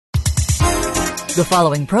The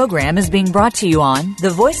following program is being brought to you on the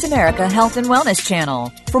Voice America Health and Wellness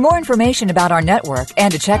Channel. For more information about our network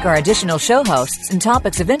and to check our additional show hosts and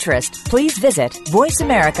topics of interest, please visit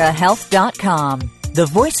voiceamericahealth.com. The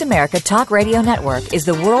Voice America Talk Radio Network is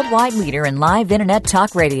the worldwide leader in live Internet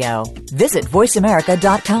talk radio. Visit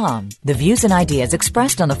voiceamerica.com. The views and ideas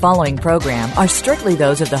expressed on the following program are strictly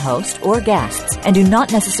those of the host or guests and do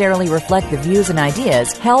not necessarily reflect the views and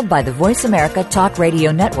ideas held by the Voice America Talk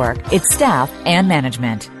Radio Network, its staff, and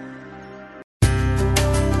management.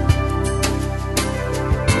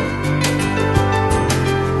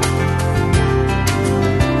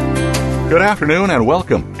 Good afternoon and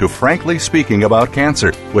welcome to Frankly Speaking About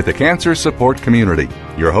Cancer with the Cancer Support Community.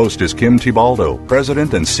 Your host is Kim Tibaldo,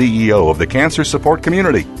 President and CEO of the Cancer Support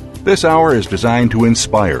Community. This hour is designed to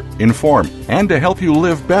inspire, inform, and to help you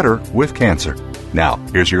live better with cancer. Now,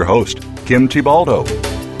 here's your host, Kim Tibaldo.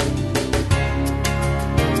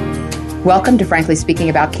 Welcome to Frankly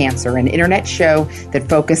Speaking About Cancer, an internet show that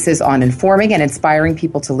focuses on informing and inspiring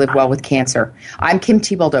people to live well with cancer. I'm Kim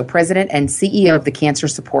Tibaldo, President and CEO of the Cancer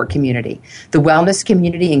Support Community. The wellness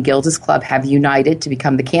community and Gilda's Club have united to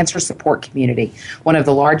become the Cancer Support Community, one of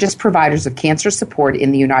the largest providers of cancer support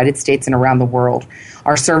in the United States and around the world.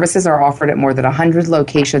 Our services are offered at more than 100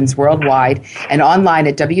 locations worldwide and online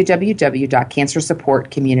at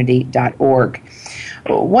www.cancersupportcommunity.org.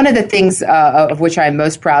 One of the things of which I am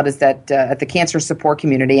most proud is that at the Cancer Support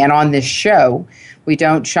Community and on this show, we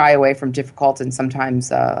don't shy away from difficult and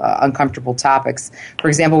sometimes uncomfortable topics. For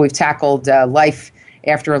example, we've tackled life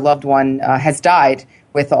after a loved one has died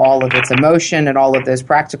with all of its emotion and all of those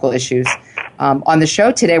practical issues. On the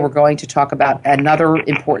show today, we're going to talk about another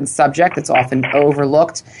important subject that's often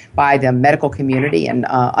overlooked by the medical community and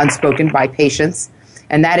unspoken by patients,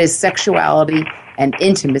 and that is sexuality and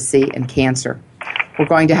intimacy and cancer. We're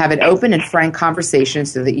going to have an open and frank conversation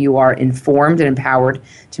so that you are informed and empowered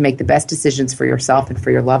to make the best decisions for yourself and for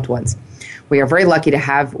your loved ones. We are very lucky to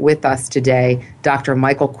have with us today Dr.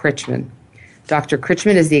 Michael Critchman. Dr.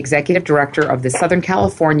 Critchman is the Executive Director of the Southern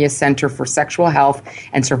California Center for Sexual Health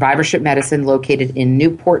and Survivorship Medicine located in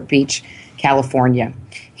Newport Beach, California.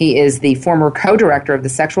 He is the former co-director of the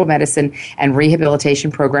Sexual Medicine and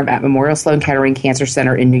Rehabilitation Program at Memorial Sloan Kettering Cancer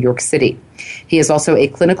Center in New York City. He is also a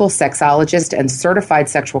clinical sexologist and certified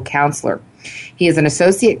sexual counselor. He is an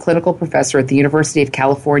associate clinical professor at the University of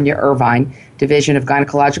California, Irvine, Division of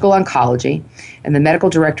Gynecological Oncology, and the medical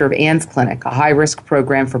director of Ann's Clinic, a high-risk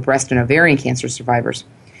program for breast and ovarian cancer survivors.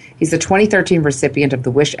 He's the 2013 recipient of the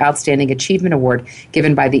Wish Outstanding Achievement Award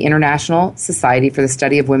given by the International Society for the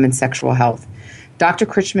Study of Women's Sexual Health. Dr.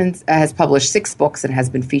 Critchman has published 6 books and has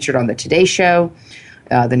been featured on The Today Show,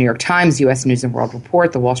 The New York Times, U.S. News and World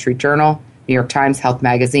Report, The Wall Street Journal, New York Times, Health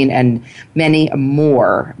Magazine, and many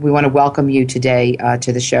more. We want to welcome you today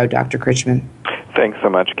to the show, Dr. Critchman. Thanks so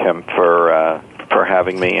much, Kim, for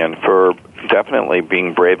having me and for definitely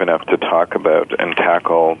being brave enough to talk about and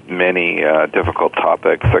tackle many difficult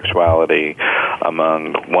topics, sexuality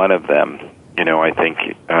among one of them. You know, I think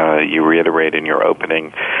you reiterate in your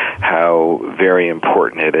opening how very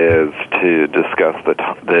important it is to discuss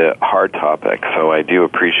the hard topic. So I do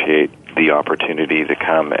appreciate the opportunity to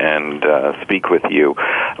come and speak with you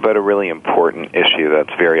about a really important issue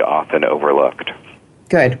that's very often overlooked.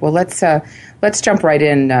 Good. Well, let's jump right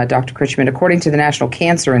in, Dr. Critchman. According to the National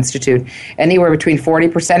Cancer Institute, anywhere between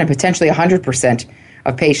 40% and potentially 100%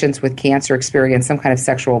 of patients with cancer experience some kind of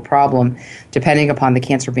sexual problem, depending upon the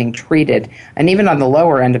cancer being treated. And even on the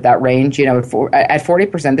lower end of that range, you know, at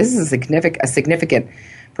 40%, this is a significant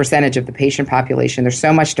percentage of the patient population. There's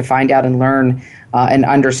so much to find out and learn and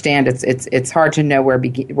understand. It's hard to know where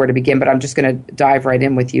to begin, but I'm just going to dive right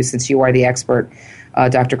in with you since you are the expert,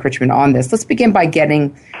 Dr. Critchman, on this. Let's begin by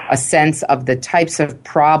getting a sense of the types of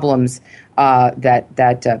problems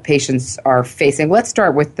that patients are facing. Let's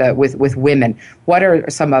start with women. What are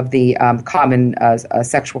some of the common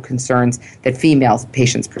sexual concerns that female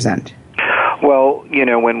patients present? Well, you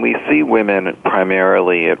know, when we see women,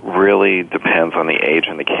 primarily it really depends on the age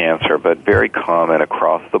and the cancer, but very common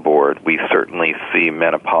across the board. We certainly see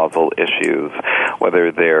menopausal issues,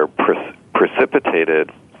 whether they're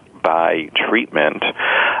precipitated by treatment,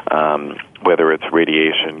 whether it's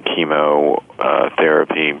radiation,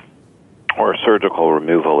 chemotherapy, or surgical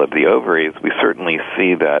removal of the ovaries. We certainly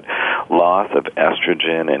see that loss of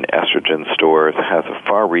estrogen and estrogen stores has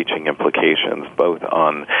far-reaching implications both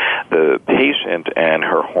on the patient and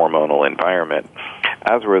her hormonal environment.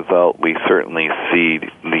 As a result, we certainly see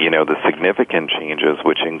the significant changes,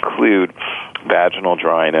 which include vaginal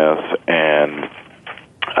dryness and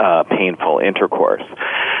painful intercourse.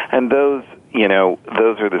 And those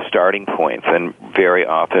those are the starting points, and very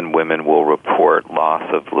often women will report loss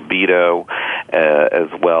of libido as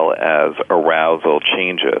well as arousal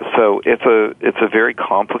changes. So it's a very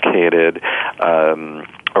complicated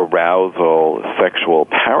arousal sexual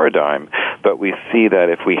paradigm, but we see that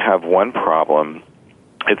if we have one problem,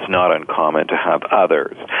 it's not uncommon to have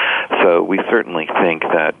others. So we certainly think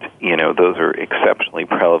that, those are exceptionally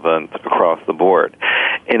prevalent across the board.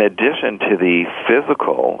 In addition to the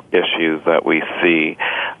physical issues that we see,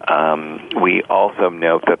 we also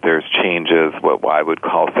note that there's changes, what I would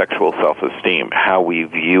call sexual self-esteem, how we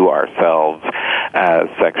view ourselves as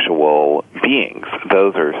sexual beings.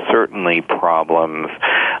 Those are certainly problems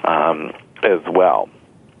as well.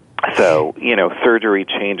 So, surgery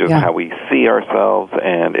changes how we see ourselves,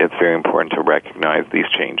 and it's very important to recognize these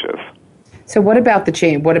changes. So what about the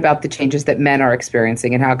changes that men are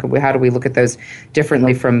experiencing, and how do we look at those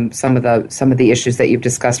differently from some of the issues that you've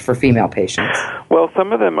discussed for female patients? Well,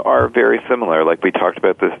 some of them are very similar. Like we talked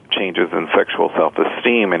about the changes in sexual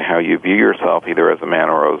self-esteem and how you view yourself either as a man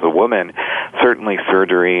or as a woman. Certainly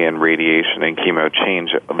surgery and radiation and chemo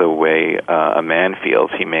change the way a man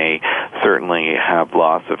feels. He may certainly have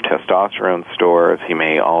loss of testosterone stores. He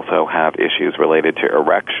may also have issues related to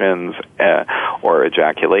erections or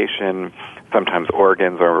ejaculation. Sometimes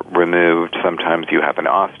organs are removed. Sometimes you have an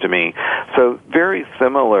ostomy. So very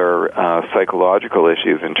similar psychological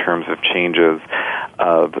issues in terms of changes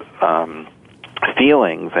of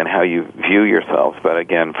feelings and how you view yourselves. But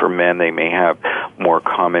again, for men, they may have more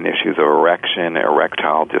common issues of erection,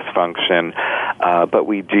 erectile dysfunction. But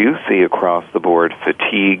we do see across the board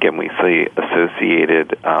fatigue, and we see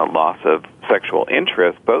associated loss of sexual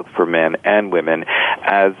interest, both for men and women,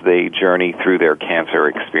 as they journey through their cancer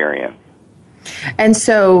experience. And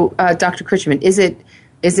so, Dr. Critchman, is it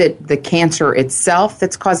the cancer itself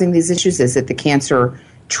that's causing these issues? Is it the cancer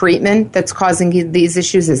treatment that's causing these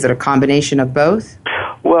issues? Is it a combination of both?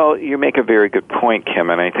 Well, you make a very good point,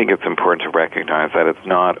 Kim, and I think it's important to recognize that it's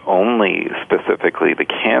not only specifically the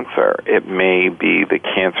cancer. It may be the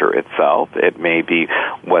cancer itself. It may be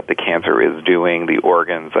what the cancer is doing, the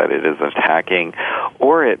organs that it is attacking,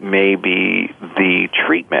 or it may be the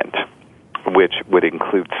treatment, which would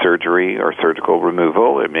include surgery or surgical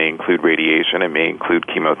removal. It may include radiation. It may include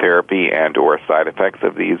chemotherapy and or side effects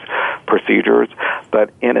of these procedures. But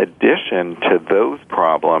in addition to those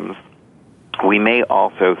problems, we may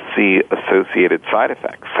also see associated side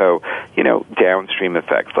effects. So, downstream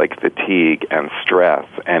effects like fatigue and stress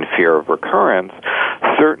and fear of recurrence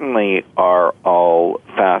certainly are all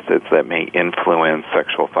facets that may influence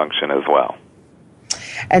sexual function as well.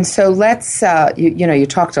 And so let's, you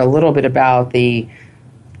talked a little bit about the,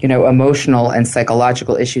 emotional and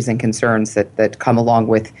psychological issues and concerns that come along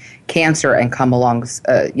with cancer and come along,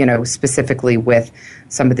 specifically with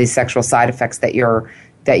some of these sexual side effects that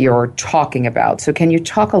you're talking about. So can you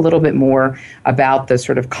talk a little bit more about the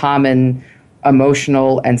sort of common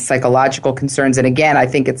emotional and psychological concerns? And again, I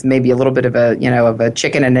think it's maybe a little bit of a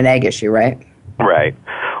chicken and an egg issue, right? Right.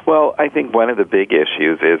 Well, I think one of the big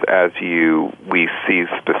issues is we see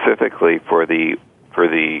specifically for the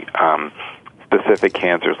specific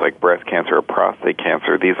cancers like breast cancer or prostate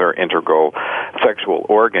cancer, these are integral sexual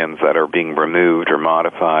organs that are being removed or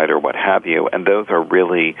modified or what have you, and those are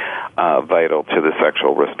really vital to the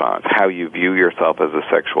sexual response. How you view yourself as a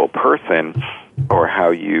sexual person or how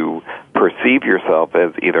you perceive yourself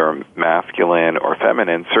as either masculine or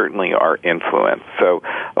feminine certainly are influenced. So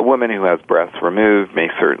a woman who has breasts removed may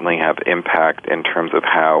certainly have impact in terms of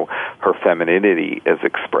how her femininity is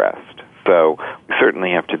expressed. So we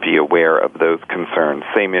certainly have to be aware of those concerns.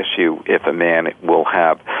 Same issue if a man will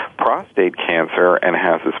have prostate cancer and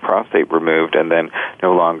has his prostate removed and then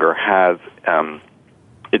no longer has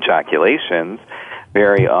ejaculations.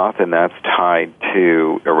 Very often that's tied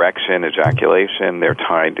to erection, ejaculation. They're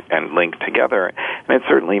tied and linked together. And it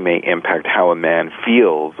certainly may impact how a man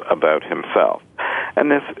feels about himself. And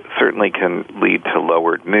this certainly can lead to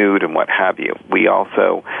lowered mood and what have you. We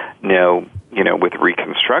also know, with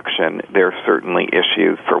reconstruction, there are certainly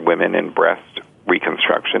issues for women in breast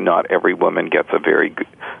reconstruction. Not every woman gets a very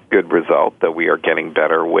good result, though we are getting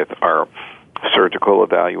better with our surgical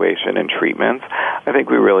evaluation and treatments. I think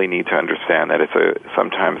we really need to understand that it's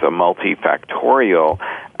sometimes a multifactorial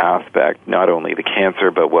aspect, not only the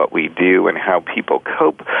cancer, but what we do and how people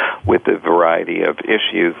cope with the variety of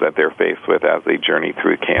issues that they're faced with as they journey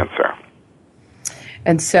through cancer.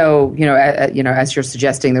 And so, as you're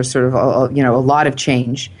suggesting, there's sort of a lot of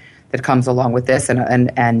change that comes along with this, and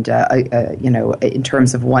in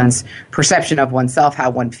terms of one's perception of oneself,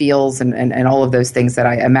 how one feels, and all of those things that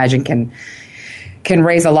I imagine can can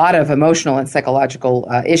raise a lot of emotional and psychological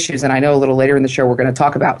issues. And I know a little later in the show we're going to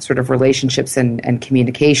talk about sort of relationships and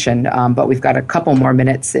communication, but we've got a couple more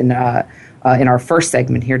minutes in our first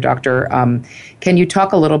segment here, Doctor. Can you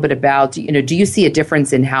talk a little bit about, do you see a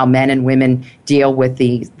difference in how men and women deal with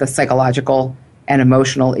the psychological and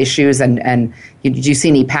emotional issues, and do you see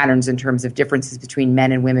any patterns in terms of differences between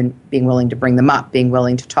men and women being willing to bring them up, being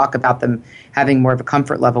willing to talk about them, having more of a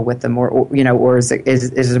comfort level with them, or is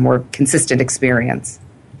it a more consistent experience?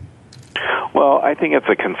 Well, I think it's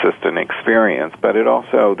a consistent experience, but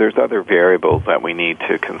there's other variables that we need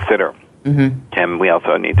to consider. Mm-hmm. And we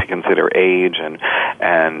also need to consider age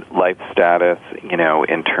and life status,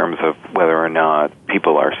 in terms of whether or not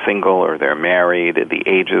people are single or they're married, the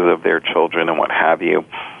ages of their children and what have you.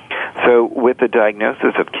 So with the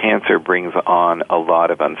diagnosis of cancer brings on a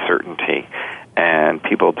lot of uncertainty, and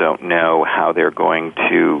people don't know how they're going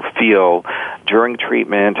to feel during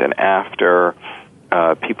treatment and after.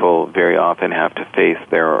 People very often have to face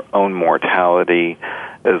their own mortality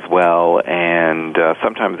as well, and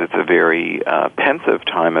sometimes it's a very pensive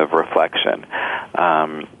time of reflection.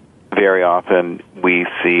 Very often we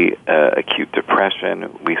see acute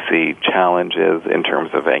depression, we see challenges in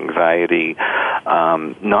terms of anxiety,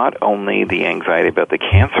 not only the anxiety about the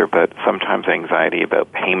cancer, but sometimes anxiety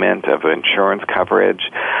about payment of insurance coverage,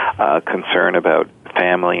 concern about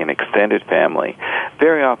family and extended family.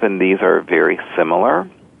 Very often these are very similar.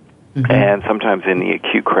 Mm-hmm. And sometimes in the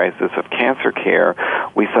acute crisis of cancer care,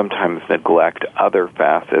 we sometimes neglect other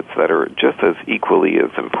facets that are just as equally as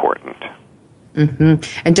important. Mm-hmm.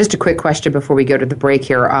 And just a quick question before we go to the break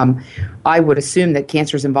here. I would assume that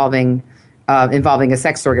cancers involving a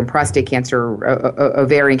sex organ, prostate cancer,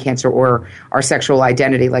 ovarian cancer, or our sexual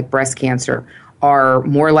identity like breast cancer are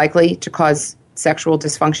more likely to cause sexual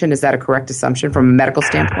dysfunction. Is that a correct assumption from a medical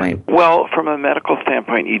standpoint? Well, from a medical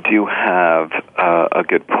standpoint, you do have a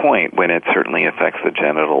good point. When it certainly affects the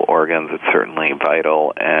genital organs, it's certainly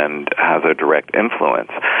vital and has a direct influence.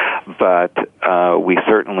 But we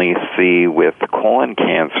certainly see with colon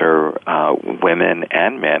cancer women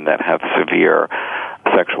and men that have severe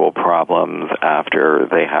sexual problems after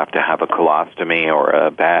they have to have a colostomy or a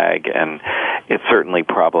bag, and it's certainly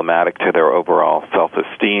problematic to their overall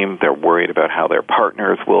self-esteem. They're worried about how their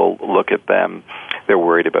partners will look at them. They're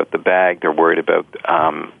worried about the bag. They're worried about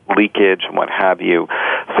leakage and what have you.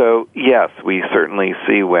 So, yes, we certainly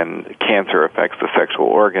see when cancer affects the sexual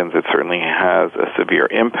organs, it certainly has a severe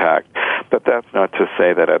impact. But that's not to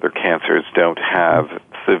say that other cancers don't have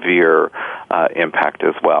severe impact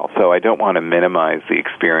as well. So I don't want to minimize the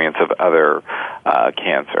experience of other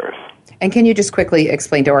cancers. And can you just quickly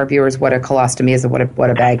explain to our viewers what a colostomy is and what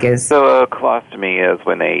a bag is? So a colostomy is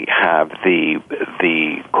when they have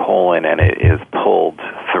the colon and it is pulled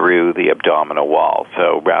through the abdominal wall.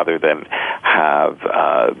 So rather than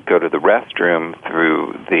go to the restroom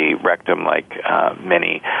through the rectum like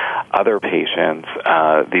many other patients,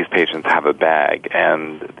 these patients have a bag,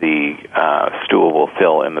 and the stool will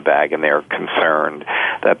fill in the bag, and they're concerned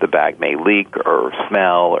that the bag may leak or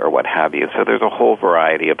smell or what have you. So there's a whole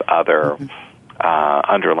variety of other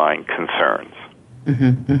underlying concerns.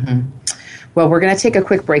 Mm-hmm, mm-hmm. Well, we're going to take a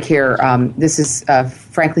quick break here. This is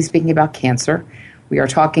Frankly Speaking About Cancer. We are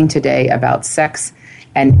talking today about sex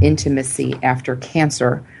and intimacy after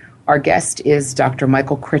cancer. Our guest is Dr.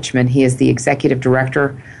 Michael Critchman. He is the Executive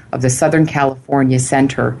Director of the Southern California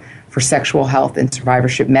Center for Sexual Health and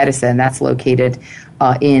Survivorship Medicine. That's located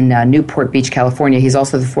in Newport Beach, California. He's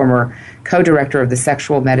also the former co-director of the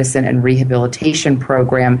Sexual Medicine and Rehabilitation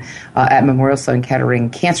Program at Memorial Sloan Kettering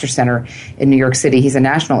Cancer Center in New York City. He's a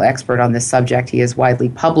national expert on this subject. He is widely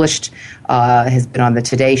published, has been on the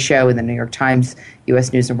Today Show in the New York Times,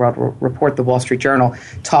 U.S. News & World Report, the Wall Street Journal,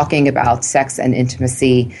 talking about sex and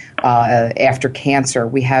intimacy after cancer.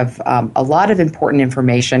 We have a lot of important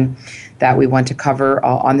information that we want to cover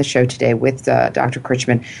on the show today with Dr.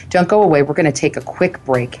 Critchman. Don't go away. We're going to take a quick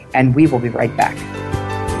break, and we will be right back.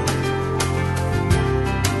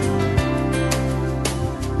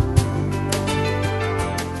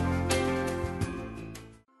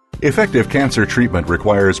 Effective cancer treatment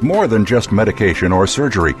requires more than just medication or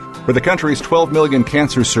surgery. For the country's 12 million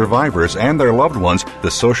cancer survivors and their loved ones,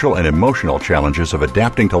 the social and emotional challenges of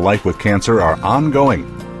adapting to life with cancer are ongoing.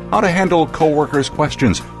 How to handle coworkers'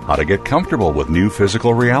 questions, how to get comfortable with new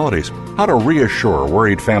physical realities, how to reassure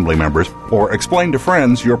worried family members, or explain to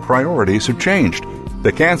friends your priorities have changed.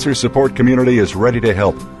 The Cancer Support Community is ready to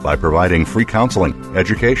help by providing free counseling,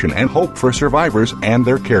 education, and hope for survivors and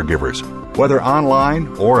their caregivers. Whether online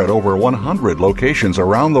or at over 100 locations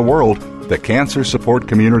around the world, the Cancer Support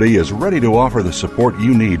Community is ready to offer the support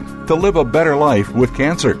you need to live a better life with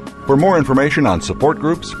cancer. For more information on support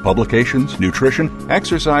groups, publications, nutrition,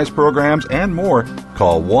 exercise programs, and more,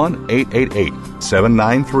 call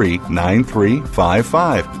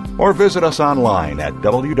 1-888-793-9355 or visit us online at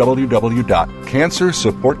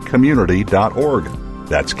www.cancersupportcommunity.org.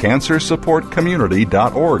 That's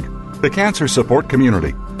cancersupportcommunity.org. The Cancer Support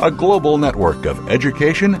Community, a global network of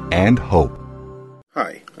education and hope.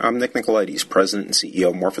 Hi, I'm Nick Nicolaides, President and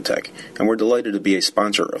CEO of Morphotek, and we're delighted to be a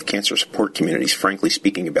sponsor of Cancer Support Community's Frankly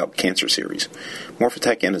Speaking About Cancer series.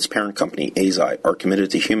 Morphotek and its parent company, Eisai, are committed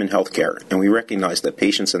to human health care, and we recognize that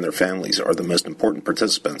patients and their families are the most important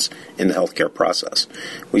participants in the healthcare process.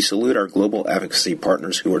 We salute our global advocacy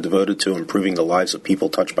partners who are devoted to improving the lives of people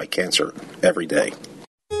touched by cancer every day.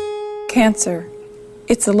 Cancer.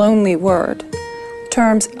 It's a lonely word.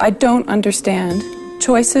 Terms I don't understand.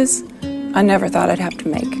 Choices I never thought I'd have to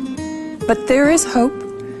make. But there is hope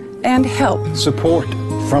and help. Support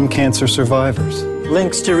from cancer survivors.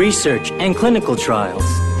 Links to research and clinical trials.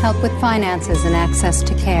 Help with finances and access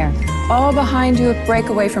to care. All behind you at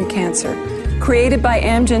Breakaway from Cancer, created by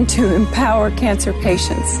Amgen to empower cancer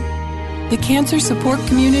patients. The Cancer Support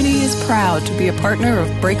Community is proud to be a partner of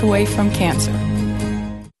Breakaway from Cancer.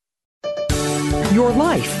 Your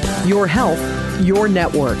life, your health, your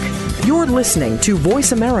network. You're listening to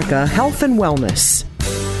Voice America Health and Wellness.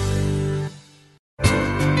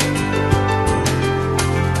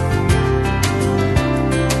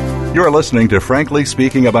 You're listening to Frankly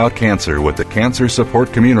Speaking About Cancer with the Cancer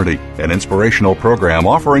Support Community, an inspirational program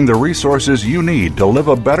offering the resources you need to live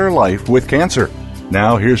a better life with cancer.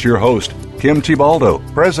 Now here's your host, Kim Thiboldeaux,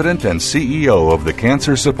 President and CEO of the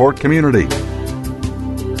Cancer Support Community.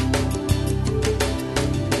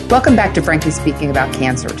 Welcome back to Frankly Speaking About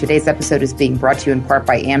Cancer. Today's episode is being brought to you in part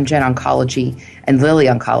by Amgen Oncology and Lilly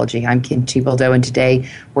Oncology. I'm Kim Thiboldeaux, and today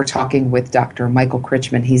we're talking with Dr. Michael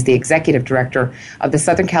Critchman. He's the Executive Director of the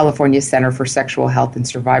Southern California Center for Sexual Health and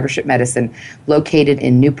Survivorship Medicine, located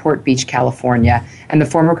in Newport Beach, California, and the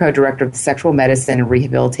former co-director of the Sexual Medicine and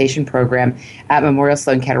Rehabilitation Program at Memorial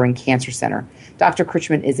Sloan Kettering Cancer Center. Dr.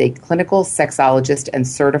 Critchman is a clinical sexologist and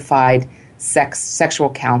certified sexual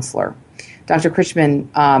counselor. Dr. Critchman,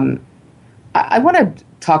 I want to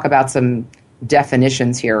talk about some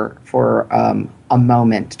definitions here for a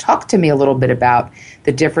moment. Talk to me a little bit about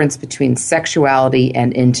the difference between sexuality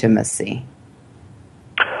and intimacy.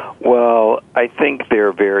 Well, I think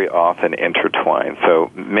they're very often intertwined.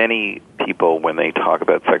 So many people, when they talk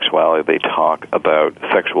about sexuality, they talk about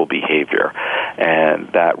sexual behavior.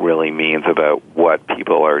 And that really means about what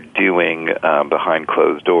people are doing behind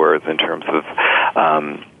closed doors in terms of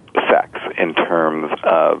sex, in terms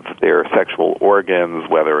of their sexual organs,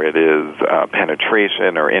 whether it is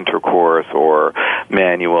penetration or intercourse or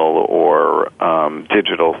manual or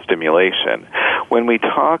digital stimulation. When we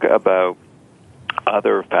talk about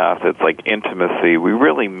other facets like intimacy, we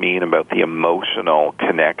really mean about the emotional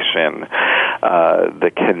connection,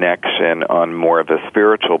 the connection on more of a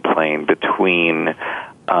spiritual plane between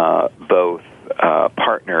both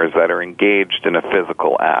partners that are engaged in a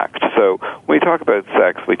physical act. So when we talk about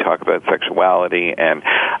sex, we talk about sexuality and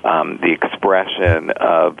the expression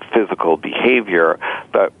of physical behavior,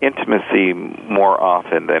 but intimacy more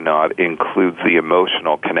often than not includes the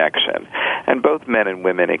emotional connection. And both men and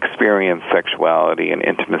women experience sexuality and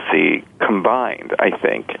intimacy combined, I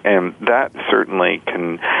think, and that certainly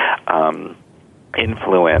can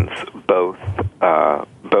influence both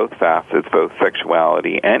facets, both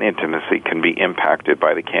sexuality and intimacy can be impacted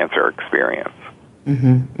by the cancer experience.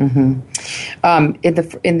 Mm-hmm, mm-hmm.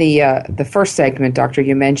 In the first segment, Doctor,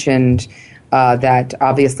 you mentioned that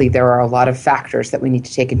obviously there are a lot of factors that we need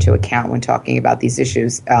to take into account when talking about these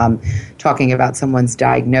issues, talking about someone's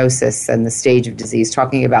diagnosis and the stage of disease,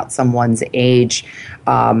 talking about someone's age.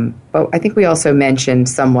 But I think we also mentioned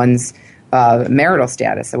someone's marital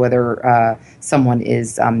status, so whether someone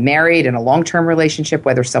is married in a long-term relationship,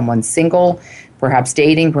 whether someone's single, perhaps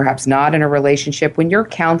dating, perhaps not in a relationship. When you're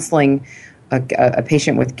counseling a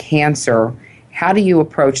patient with cancer, how do you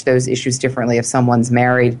approach those issues differently if someone's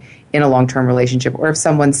married in a long-term relationship or if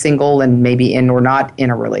someone's single and maybe in or not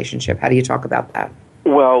in a relationship? How do you talk about that?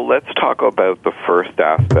 Well, let's talk about the first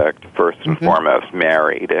aspect, first and foremost,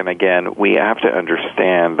 married. And again, we have to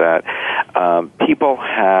understand that people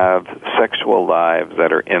have sexual lives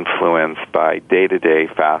that are influenced by day-to-day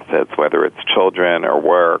facets, whether it's children or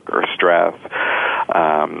work or stress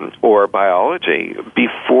or biology,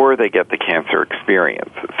 before they get the cancer experience.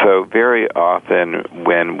 So very often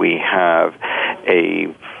when we have a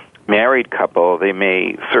married couple, they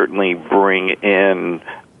may certainly bring in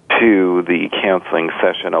to the counseling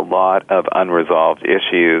session a lot of unresolved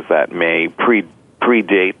issues that may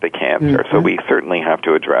predate the cancer, so we certainly have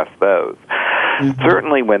to address those.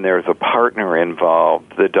 Certainly when there's a partner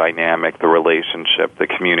involved, the dynamic, the relationship, the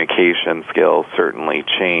communication skills certainly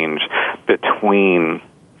change between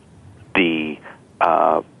the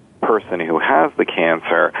person who has the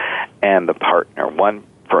cancer and the partner. One,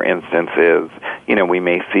 for instance, is, we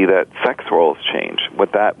may see that sex roles change.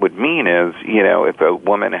 What that would mean is, if a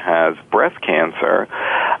woman has breast cancer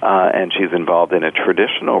and she's involved in a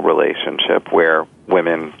traditional relationship where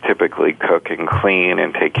women typically cook and clean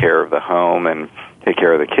and take care of the home and take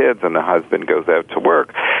care of the kids, and the husband goes out to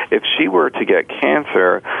work, if she were to get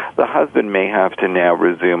cancer, the husband may have to now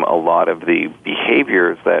resume a lot of the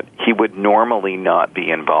behaviors that he would normally not be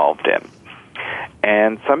involved in.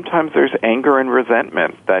 And sometimes there's anger and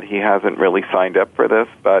resentment that he hasn't really signed up for this,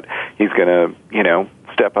 but he's going to,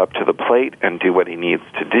 step up to the plate and do what he needs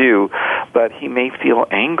to do, but he may feel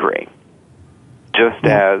angry. Just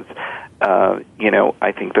as,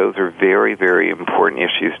 I think those are very, very important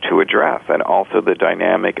issues to address. And also the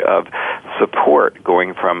dynamic of support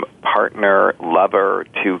going from partner, lover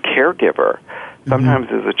to caregiver sometimes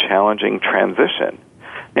is a challenging transition.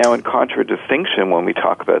 Now, in contradistinction, when we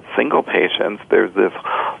talk about single patients, there's this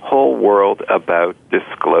whole world about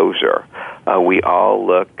disclosure. We all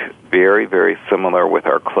look very, very similar with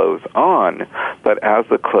our clothes on, but as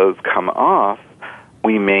the clothes come off,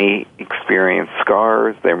 we may experience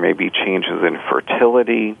scars. There may be changes in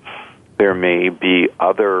fertility. There may be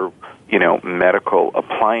other, medical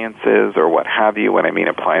appliances or what have you. When I mean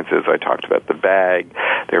appliances, I talked about the bag.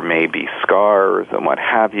 There may be scars and what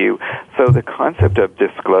have you. So the concept of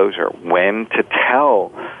disclosure, when to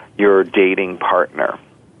tell your dating partner,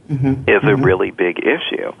 is a really big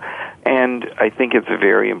issue. And I think it's a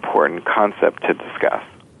very important concept to discuss.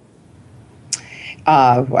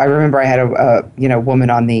 I remember I had a woman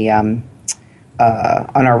on the on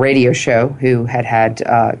our radio show who had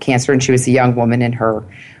cancer, and she was a young woman in her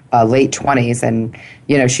late 20s, and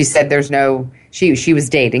she said there's no she was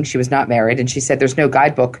dating, she was not married, and she said there's no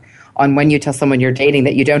guidebook on when you tell someone you're dating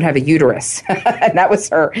that you don't have a uterus. And that was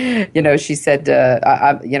her. She said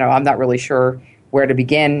I'm not really sure where to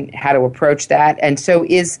begin, how to approach that. And so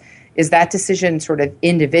is that decision sort of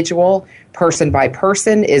individual, person by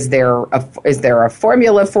person? Is there a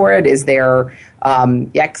formula for it? Is there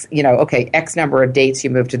X number of dates you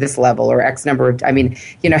move to this level, or X number of,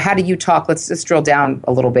 how do you talk? Let's just drill down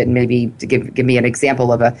a little bit and maybe to give me an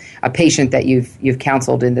example of a patient that you've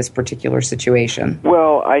counseled in this particular situation.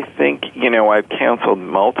 Well, I think, I've counseled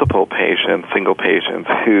multiple patients, single patients,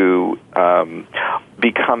 who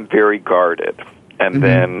become very guarded. And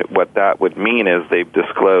then what that would mean is they've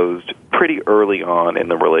disclosed pretty early on in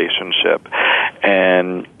the relationship.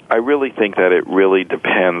 And I really think that it really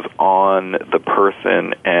depends on the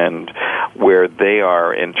person and where they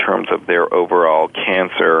are in terms of their overall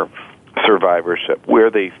cancer survivorship,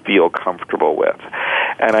 where they feel comfortable with.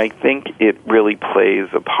 And I think it really plays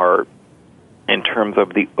a part in terms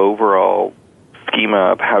of the overall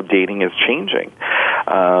schema of how dating is changing.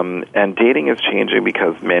 And dating is changing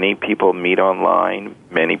because many people meet online.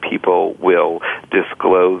 Many people will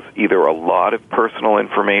disclose either a lot of personal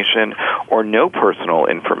information or no personal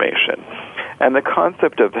information. And the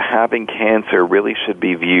concept of having cancer really should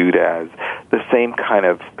be viewed as the same kind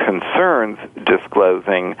of concerns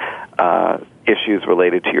disclosing issues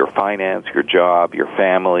related to your finance, your job, your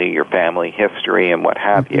family history, and what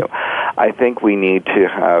have you. I think we need to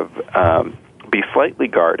have be slightly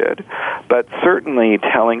guarded, but certainly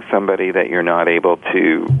telling somebody that you're not able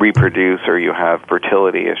to reproduce or you have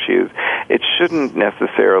fertility issues, it shouldn't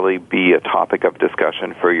necessarily be a topic of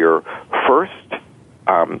discussion for your first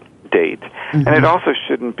date, and it also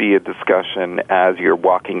shouldn't be a discussion as you're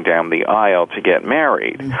walking down the aisle to get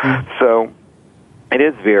married. So it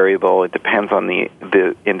is variable. It depends on the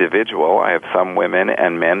individual. I have some women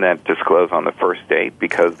and men that disclose on the first date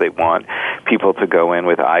because they want people to go in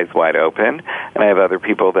with eyes wide open, and I have other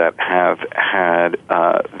people that have had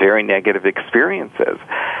very negative experiences.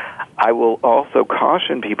 I will also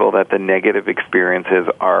caution people that the negative experiences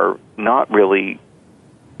are not really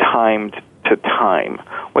timed to time.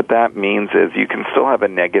 What that means is you can still have a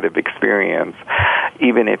negative experience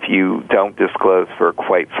even if you don't disclose for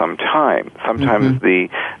quite some time. Sometimes the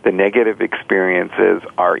negative experiences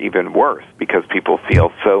are even worse because people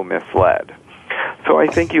feel so misled. So I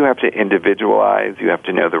think you have to individualize, you have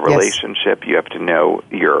to know the relationship, you have to know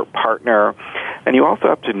your partner, and you also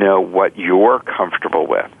have to know what you're comfortable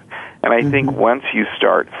with. And I think once you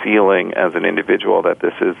start feeling as an individual that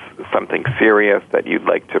this is something serious that you'd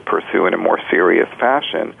like to pursue in a more serious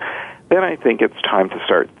fashion, then I think it's time to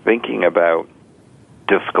start thinking about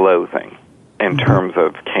disclosing. in terms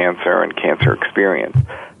of cancer and cancer experience,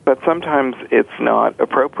 but sometimes it's not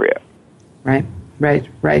appropriate. Right.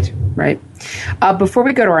 Before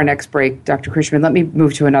we go to our next break, Dr. Krishman, let me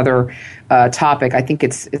move to another topic. I think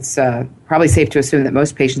it's probably safe to assume that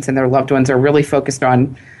most patients and their loved ones are really focused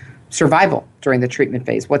on survival during the treatment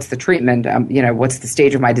phase. What's the treatment? What's the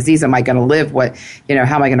stage of my disease? Am I going to live? How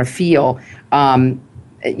am I going to feel?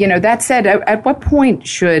 That said, at what point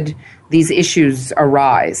should these issues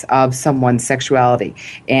arise of someone's sexuality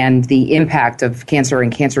and the impact of cancer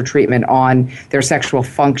and cancer treatment on their sexual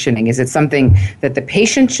functioning? Is it something that the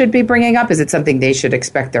patient should be bringing up? Is it something they should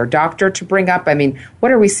expect their doctor to bring up? I mean,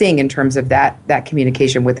 what are we seeing in terms of that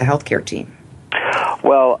communication with the healthcare team?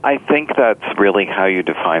 Well, I think that's really how you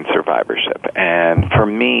define survivorship. And for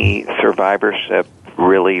me, survivorship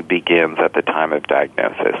really begins at the time of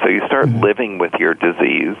diagnosis. So you start living with your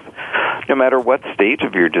disease, no matter what stage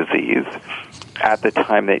of your disease, at the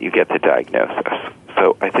time that you get the diagnosis.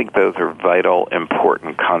 So I think those are vital,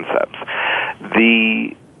 important concepts.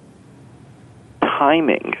 The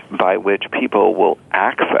timing by which people will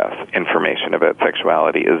access information about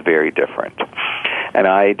sexuality is very different. And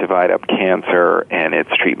I divide up cancer and its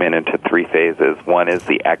treatment into 3 phases. One is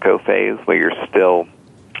the echo phase, where you're still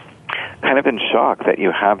kind of in shock that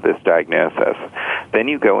you have this diagnosis. Then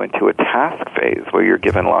you go into a task phase where you're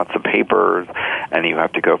given lots of papers and you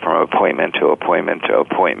have to go from appointment to appointment to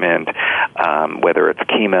appointment, whether it's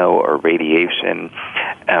chemo or radiation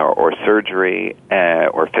or surgery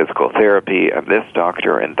or physical therapy of this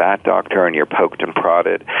doctor and that doctor, and you're poked and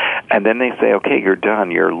prodded. And then they say, okay, you're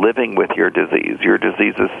done. You're living with your disease. Your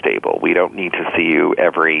disease is stable. We don't need to see you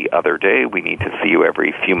every other day. We need to see you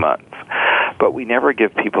every few months. But we never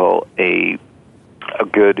give people a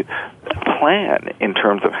good plan in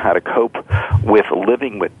terms of how to cope with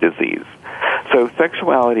living with disease. So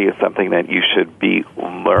sexuality is something that you should be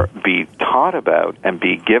taught about and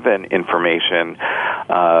be given information,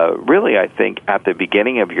 really, I think, at the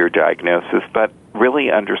beginning of your diagnosis, but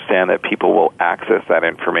really understand that people will access that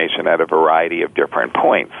information at a variety of different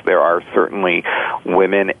points. There are certainly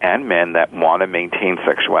women and men that want to maintain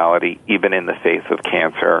sexuality even in the face of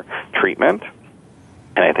cancer treatment.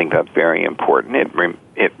 And I think that's very important.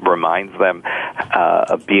 It reminds them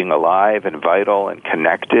of being alive and vital and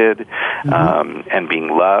connected and being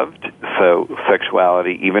loved. So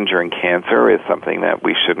sexuality, even during cancer, is something that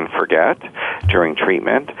we shouldn't forget during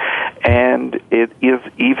treatment. And it is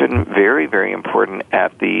even very, very important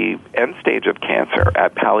at the end stage of cancer,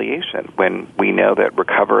 at palliation, when we know that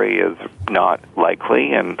recovery is not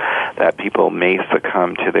likely and that people may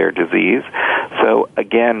succumb to their disease. So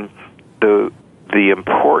again, the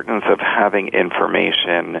importance of having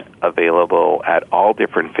information available at all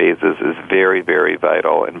different phases is very, very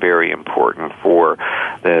vital and very important for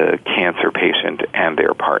the cancer patient and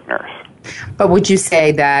their partners. But would you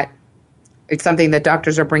say that it's something that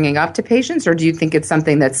doctors are bringing up to patients, or do you think it's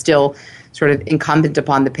something that's still sort of incumbent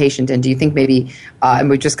upon the patient? And do you think maybe, and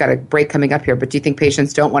we've just got a break coming up here, but do you think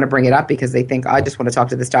patients don't want to bring it up because they think, I just want to talk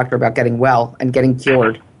to this doctor about getting well and getting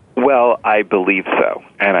cured? Well, I believe so.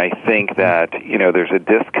 And I think that, there's a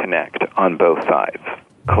disconnect on both sides.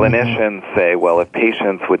 Clinicians say, well, if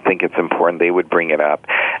patients would think it's important, they would bring it up.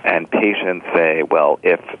 And patients say, well,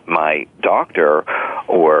 if my doctor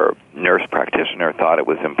or nurse practitioner thought it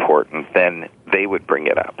was important, then they would bring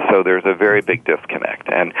it up. So there's a very big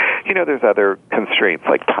disconnect. And, there's other constraints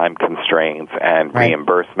like time constraints and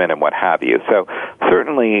reimbursement and what have you. So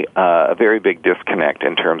certainly a very big disconnect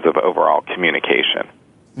in terms of overall communication.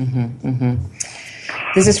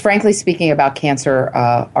 This is Frankly Speaking About Cancer.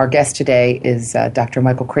 Our guest today is Dr.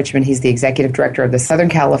 Michael Critchman. He's the Executive Director of the Southern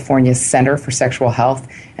California Center for Sexual Health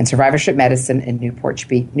and Survivorship Medicine in Newport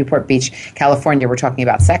Beach, California. We're talking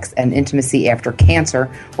about sex and intimacy after cancer.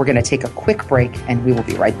 We're going to take a quick break, and we will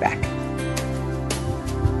be right back.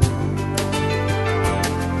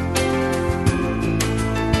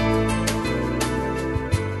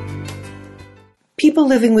 People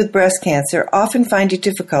living with breast cancer often find it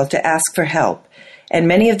difficult to ask for help, and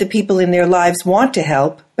many of the people in their lives want to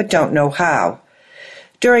help but don't know how.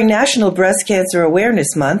 During National Breast Cancer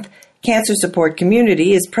Awareness Month, Cancer Support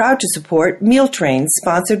Community is proud to support Meal Trains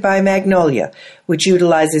sponsored by Magnolia, which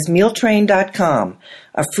utilizes mealtrain.com,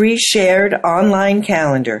 a free shared online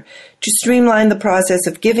calendar to streamline the process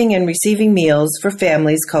of giving and receiving meals for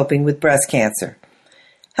families coping with breast cancer.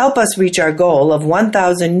 Help us reach our goal of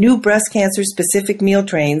 1,000 new breast cancer-specific meal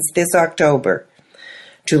trains this October.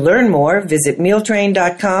 To learn more, visit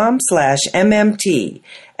mealtrain.com/MMT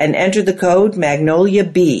and enter the code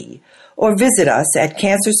MagnoliaB, or visit us at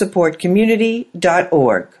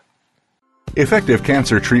cancersupportcommunity.org. Effective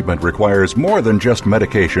cancer treatment requires more than just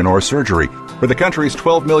medication or surgery. For the country's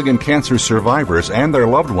 12 million cancer survivors and their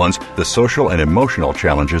loved ones, the social and emotional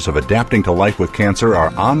challenges of adapting to life with cancer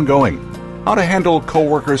are ongoing. How to handle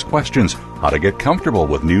coworkers' questions, how to get comfortable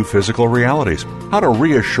with new physical realities, how to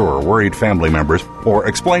reassure worried family members, or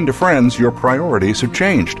explain to friends your priorities have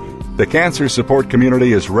changed. The Cancer Support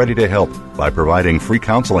Community is ready to help by providing free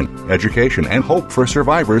counseling, education, and hope for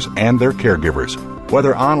survivors and their caregivers.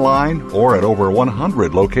 Whether online or at over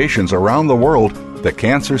 100 locations around the world, the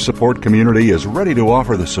Cancer Support Community is ready to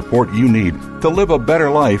offer the support you need to live a better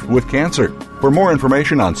life with cancer. For more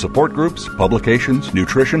information on support groups, publications,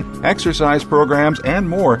 nutrition, exercise programs, and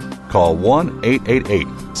more, call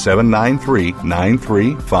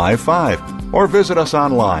 1-888-793-9355 or visit us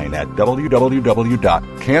online at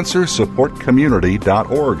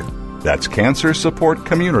www.cancersupportcommunity.org. That's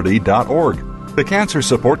cancersupportcommunity.org. The Cancer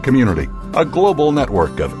Support Community, a global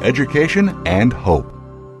network of education and hope.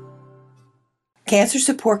 Cancer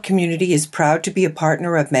Support Community is proud to be a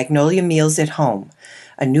partner of Magnolia Meals at Home,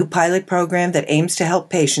 a new pilot program that aims to help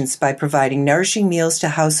patients by providing nourishing meals to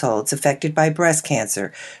households affected by breast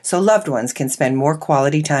cancer so loved ones can spend more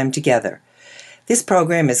quality time together. This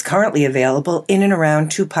program is currently available in and around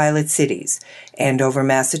 2 pilot cities, Andover,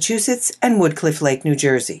 Massachusetts, and Woodcliff Lake, New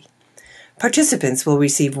Jersey. Participants will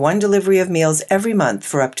receive 1 delivery of meals every month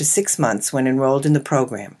for up to 6 months when enrolled in the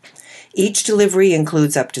program. Each delivery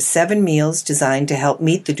includes up to 7 meals designed to help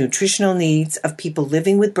meet the nutritional needs of people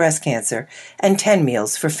living with breast cancer and 10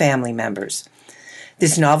 meals for family members.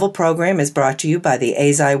 This novel program is brought to you by the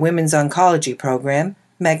AZI Women's Oncology Program,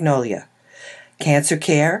 Magnolia, Cancer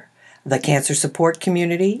Care, the Cancer Support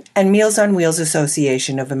Community, and Meals on Wheels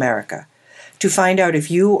Association of America. To find out if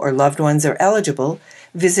you or loved ones are eligible,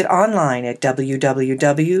 visit online at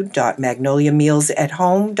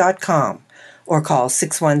www.magnoliamealsathome.com or call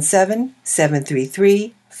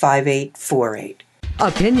 617-733-5848.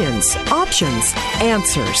 Opinions, options,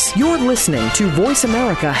 answers. You're listening to Voice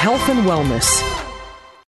America Health and Wellness.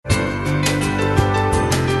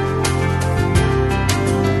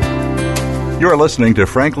 You're listening to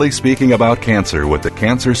Frankly Speaking About Cancer with the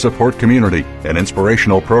Cancer Support Community, an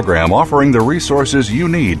inspirational program offering the resources you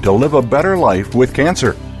need to live a better life with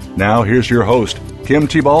cancer. Now here's your host, Kim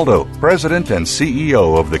Tibaldo, President and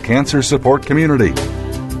CEO of the Cancer Support Community.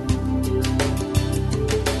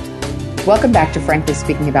 Welcome back to Frankly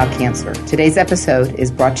Speaking About Cancer. Today's episode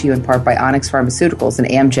is brought to you in part by Onyx Pharmaceuticals, an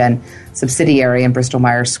Amgen subsidiary in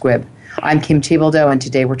Bristol-Myers Squibb. I'm Kim Tibaldo, and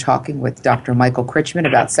today we're talking with Dr. Michael Critchman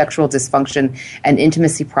about sexual dysfunction and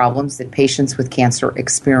intimacy problems that patients with cancer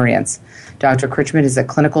experience. Dr. Critchman is a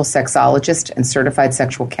clinical sexologist and certified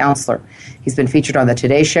sexual counselor. He's been featured on The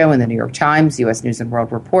Today Show, in the New York Times, U.S. News &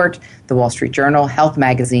 World Report, The Wall Street Journal, Health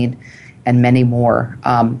Magazine, and many more.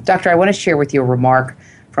 Doctor, I want to share with you a remark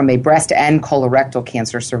from a breast and colorectal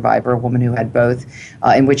cancer survivor, a woman who had both,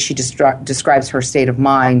 in which she describes her state of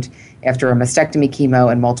mind after a mastectomy,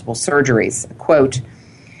 chemo, and multiple surgeries. Quote,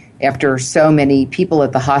 after so many people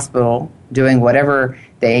at the hospital doing whatever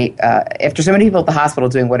they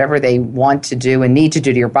want to do and need to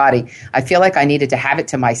do to your body, I feel like I needed to have it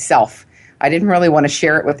to myself. I didn't really want to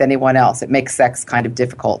share it with anyone else. It makes sex kind of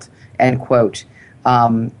difficult, end quote.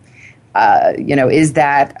 Is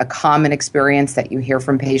that a common experience that you hear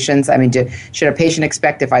from patients? I mean, should a patient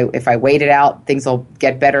expect if I wait it out, things will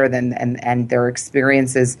get better and their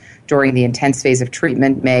experiences during the intense phase of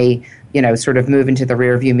treatment may, sort of move into the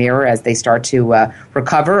rearview mirror as they start to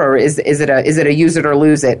recover? Or is it a use it or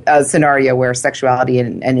lose it scenario where sexuality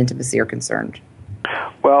and intimacy are concerned?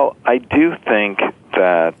 Well, I do think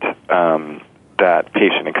that that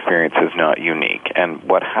patient experience is not unique. And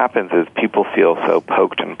what happens is people feel so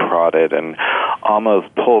poked and prodded and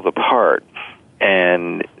almost pulled apart,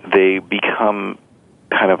 and they become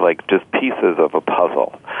kind of like just pieces of a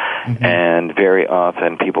puzzle. Mm-hmm. And very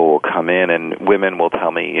often people will come in and women will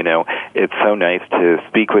tell me, it's so nice to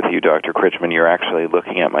speak with you, Dr. Critchman. You're actually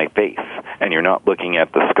looking at my face, and you're not looking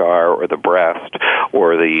at the scar or the breast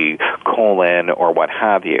or the colon or what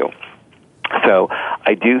have you. So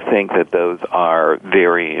I do think that those are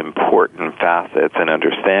very important facets and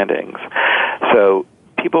understandings. So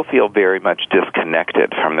people feel very much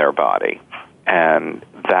disconnected from their body, and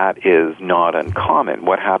that is not uncommon.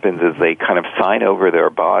 What happens is they kind of sign over their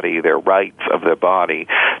body, their rights of their body,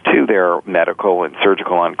 to their medical and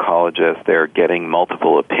surgical oncologist. They're getting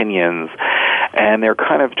multiple opinions, and they're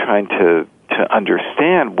kind of trying to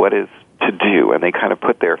understand what is to do, and they kind of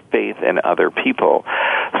put their faith in other people.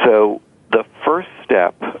 So the first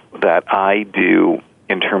step that I do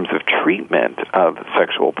in terms of treatment of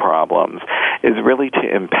sexual problems is really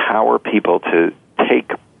to empower people to take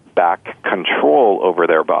back control over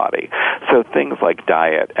their body. So things like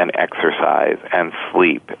diet and exercise and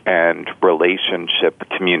sleep and relationship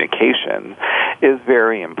communication is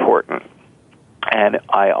very important. And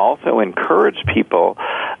I also encourage people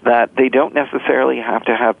that they don't necessarily have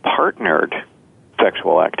to have partnered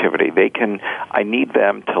sexual activity. I need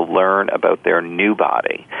them to learn about their new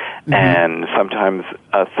body. Mm-hmm. And sometimes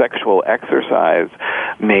a sexual exercise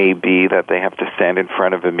may be that they have to stand in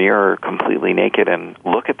front of a mirror completely naked and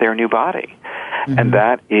look at their new body. Mm-hmm. And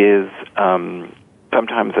that is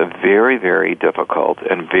sometimes a very, very difficult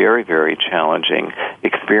and very, very challenging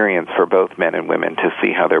experience for both men and women to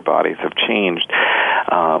see how their bodies have changed.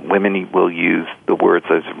 Women will use the words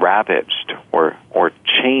as ravaged or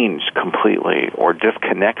changed completely or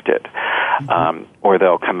disconnected. Or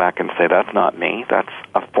they'll come back and say, that's not me, that's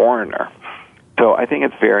a foreigner. So I think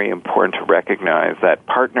it's very important to recognize that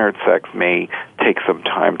partnered sex may take some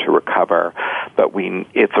time to recover, but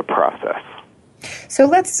it's a process. So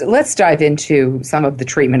let's dive into some of the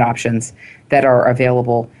treatment options that are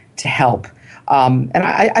available to help. And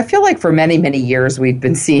I feel like for many, many years we've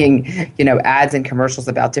been seeing, ads and commercials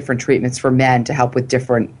about different treatments for men to help with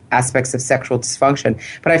different aspects of sexual dysfunction.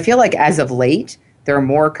 But I feel like as of late, there are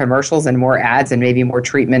more commercials and more ads and maybe more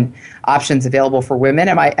treatment options available for women.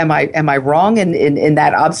 Am I wrong in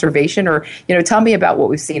that observation? Or, tell me about what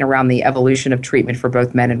we've seen around the evolution of treatment for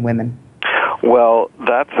both men and women. Well,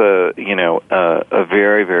 that's a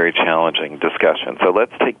very, very challenging discussion. So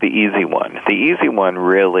let's take the easy one. The easy one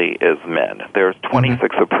really is men. There's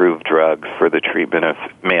 26 approved drugs for the treatment of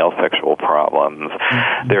male sexual problems.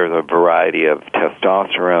 Mm-hmm. There's a variety of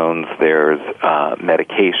testosterones. There's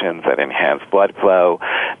medications that enhance blood flow.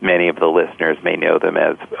 Many of the listeners may know them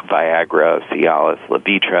as Viagra, Cialis,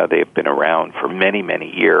 Levitra. They've been around for many,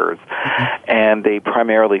 many years. Mm-hmm. And they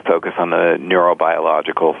primarily focus on the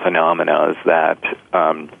neurobiological phenomena that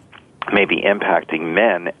may be impacting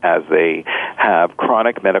men as they have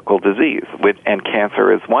chronic medical disease, and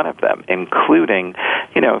cancer is one of them, including,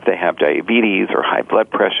 if they have diabetes or high blood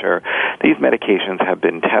pressure. These medications have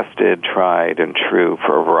been tested, tried, and true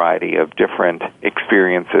for a variety of different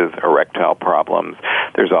experiences, erectile problems.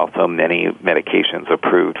 There's also many medications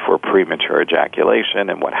approved for premature ejaculation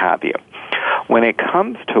and what have you. When it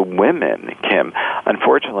comes to women, Kim,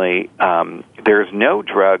 unfortunately, there's no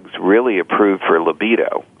drugs really approved for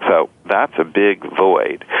libido, so that's a big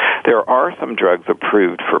void. There are some drugs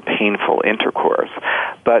approved for painful intercourse,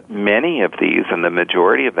 but many of these, and the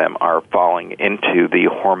majority of them, are falling into the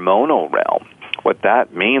hormonal realm. What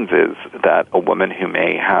that means is that a woman who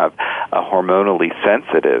may have a hormonally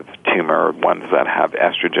sensitive tumor, ones that have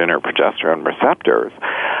estrogen or progesterone receptors,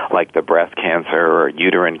 like the breast cancer or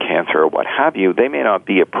uterine cancer or what have you, they may not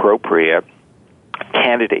be appropriate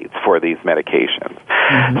candidates for these medications.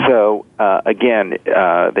 Mm-hmm. So, again,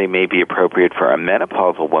 they may be appropriate for a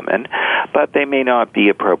menopausal woman, but they may not be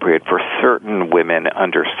appropriate for certain women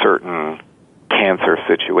under certain cancer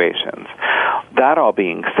situations. That all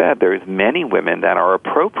being said, there's many women that are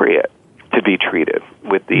appropriate to be treated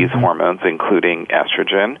with these hormones, including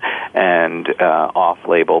estrogen and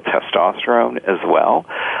off-label testosterone as well.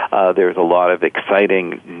 There's a lot of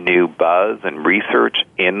exciting new buzz and research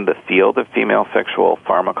in the field of female sexual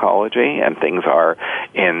pharmacology, and things are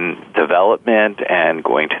in development and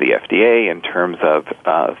going to the FDA in terms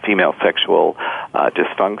of female sexual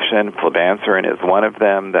dysfunction. Flibanserin is one of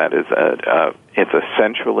them. That is it's a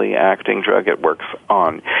centrally acting drug. It works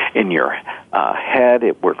in your head.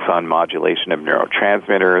 It works on modulation of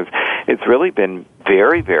neurotransmitters. It's really been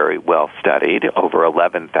very, very well studied, over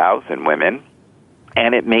 11,000 women,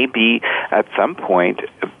 and it may be at some point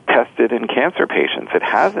tested in cancer patients. It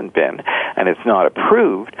hasn't been, and it's not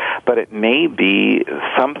approved, but it may be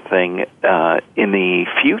something in the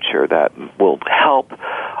future that will help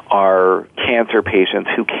our cancer patients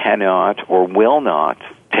who cannot or will not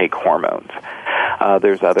take hormones.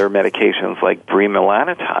 There's other medications like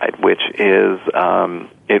bremelanotide, which is,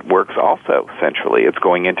 it works also centrally. It's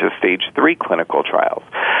going into stage 3 clinical trials.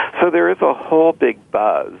 So there is a whole big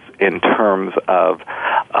buzz in terms of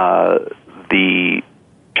the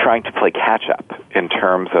trying to play catch-up in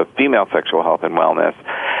terms of female sexual health and wellness,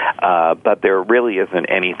 but there really isn't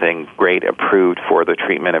anything great approved for the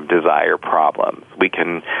treatment of desire problems.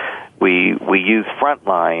 We use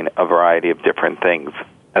Frontline a variety of different things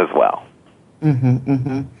as well. Mm-hmm,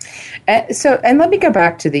 mm-hmm. And let me go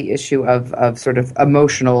back to the issue of sort of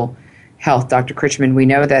emotional health, Dr. Critchman. We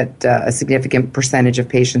know that a significant percentage of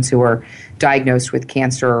patients who are diagnosed with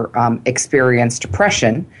cancer experience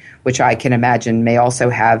depression, which I can imagine may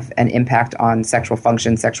also have an impact on sexual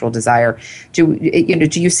function, sexual desire. Do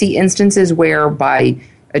you see instances whereby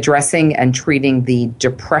addressing and treating the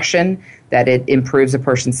depression, that it improves a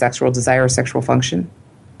person's sexual desire or sexual function?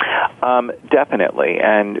 Definitely,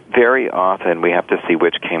 and very often we have to see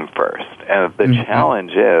which came first. And the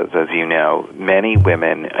challenge is, as you know, many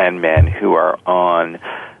women and men who are on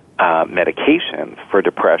medications for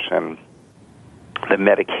depression, the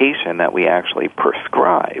medication that we actually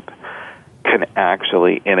prescribe can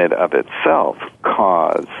actually, in and of itself,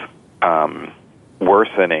 cause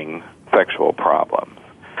worsening sexual problems.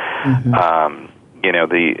 The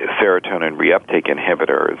serotonin reuptake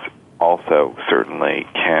inhibitors also certainly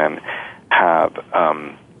can have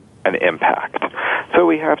an impact. So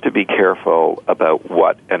we have to be careful about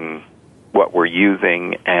what we're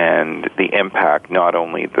using and the impact, not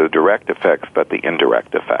only the direct effects, but the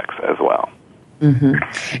indirect effects as well.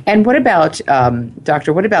 And what about,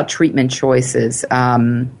 doctor, what about treatment choices?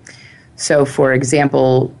 So, for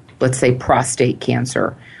example, let's say prostate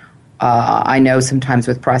cancer. I know sometimes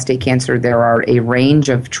with prostate cancer there are a range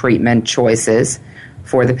of treatment choices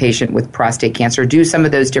for the patient with prostate cancer. Do some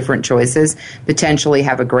of those different choices potentially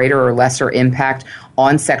have a greater or lesser impact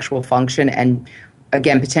on sexual function? And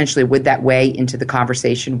again, potentially would that weigh into the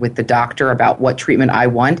conversation with the doctor about what treatment I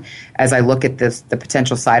want as I look at the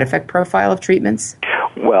potential side effect profile of treatments?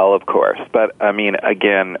 Well, of course. But, I mean,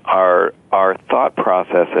 again, our thought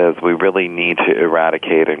process is we really need to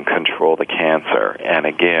eradicate and control the cancer. And,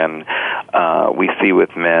 again, we see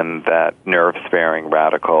with men that nerve-sparing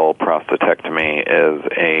radical prostatectomy is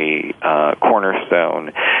a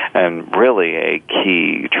cornerstone and really a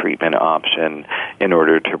key treatment option in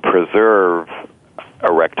order to preserve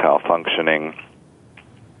erectile functioning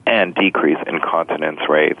and decrease incontinence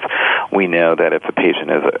rates. We know that if a patient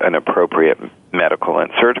is an appropriate medical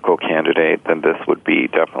and surgical candidate, then this would be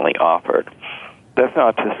definitely offered. That's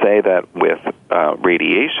not to say that with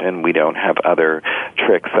radiation we don't have other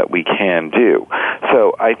tricks that we can do.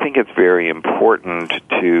 So I think it's very important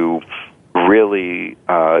to really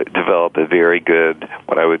develop a very good,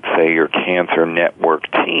 what I would say, your cancer network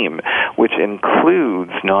team, which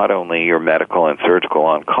includes not only your medical and surgical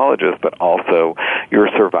oncologist, but also your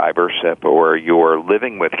survivorship or your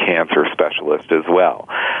living with cancer specialist as well.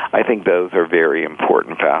 I think those are very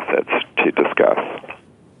important facets to discuss.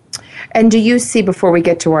 And do you see, before we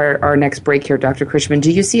get to our next break here, Dr. Krishman,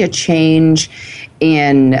 do you see a change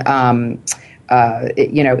in,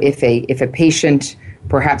 if a patient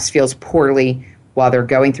perhaps feels poorly while they're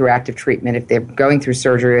going through active treatment, if they're going through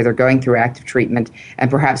surgery or they're going through active treatment and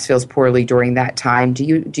perhaps feels poorly during that time, do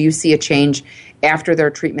you see a change after their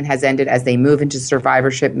treatment has ended as they move into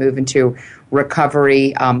survivorship, move into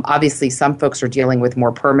recovery? Obviously, some folks are dealing with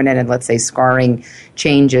more permanent and, let's say, scarring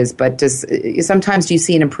changes, but sometimes do you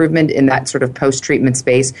see an improvement in that sort of post-treatment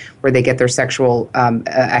space where they get their sexual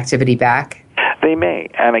activity back? They may.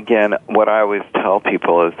 And again, what I always tell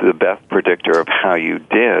people is the best predictor of how you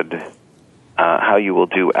did, how you will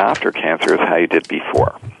do after cancer is how you did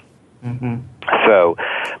before. So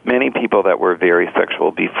many people that were very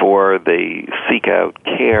sexual before, they seek out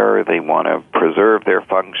care, they want to preserve their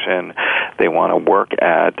function, they want to work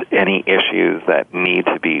at any issues that need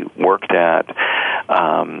to be worked at.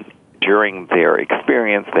 During their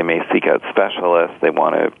experience, they may seek out specialists. They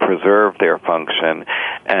want to preserve their function,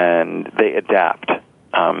 and they adapt.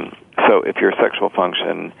 So if your sexual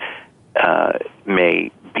function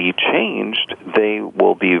may be changed, they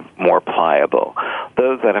will be more pliable.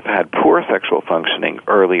 Those that have had poor sexual functioning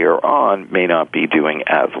earlier on may not be doing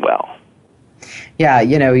as well. Yeah,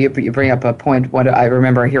 you bring up a point. I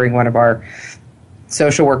remember hearing one of our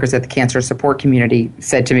social workers at the cancer support community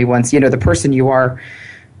said to me once, the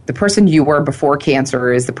person you were before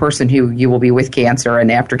cancer is the person who you will be with cancer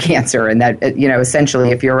and after cancer. And that, essentially,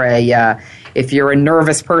 if you're a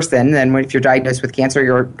nervous person, then if you're diagnosed with cancer,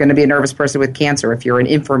 you're going to be a nervous person with cancer. If you're an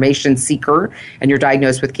information seeker and you're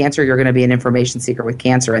diagnosed with cancer, you're going to be an information seeker with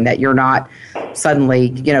cancer. And that you're not suddenly,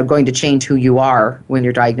 going to change who you are when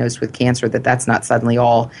you're diagnosed with cancer, that's not suddenly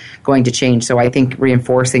all going to change. So I think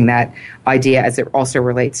reinforcing that idea as it also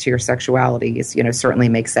relates to your sexuality is, certainly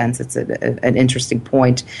makes sense. It's an interesting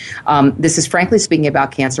point. This is Frankly Speaking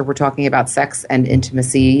About Cancer. We're talking about sex and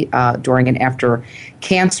intimacy during and after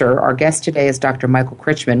cancer. Our guest today is Dr. Michael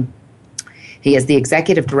Krishman. He is the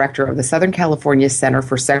executive director of the Southern California Center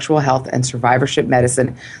for Sexual Health and Survivorship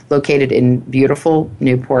Medicine, located in beautiful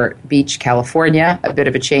Newport Beach, California. A bit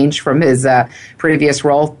of a change from his previous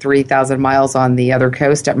role, 3,000 miles on the other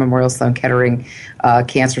coast at Memorial Sloan Kettering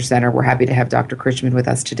Cancer Center. We're happy to have Dr. Krishman with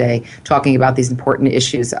us today, talking about these important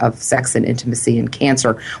issues of sex and intimacy and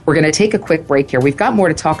cancer. We're going to take a quick break here. We've got more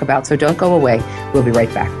to talk about, so don't go away. We'll be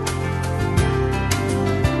right back.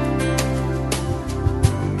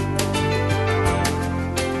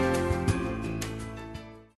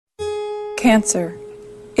 Cancer.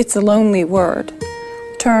 It's a lonely word.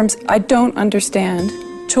 Terms I don't understand.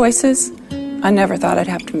 Choices I never thought I'd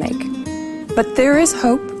have to make. But there is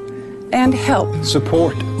hope and help.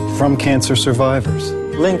 Support from cancer survivors.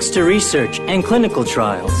 Links to research and clinical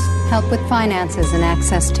trials. Help with finances and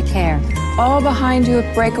access to care. All behind you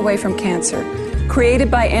at Breakaway from Cancer, created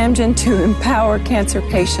by Amgen to empower cancer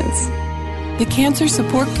patients. The cancer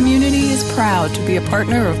support community is proud to be a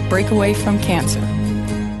partner of Breakaway from Cancer.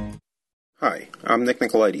 Hi, I'm Nick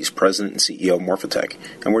Nicolaides, President and CEO of Morphotek,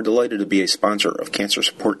 and we're delighted to be a sponsor of Cancer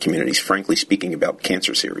Support Community's Frankly Speaking About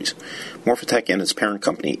Cancer series. Morphotek and its parent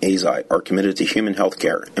company, Eisai, are committed to human health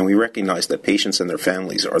care, and we recognize that patients and their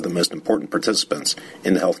families are the most important participants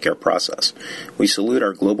in the healthcare process. We salute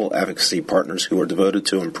our global advocacy partners who are devoted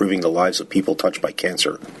to improving the lives of people touched by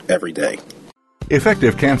cancer every day.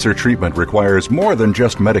 Effective cancer treatment requires more than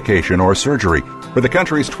just medication or surgery. For the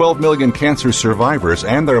country's 12 million cancer survivors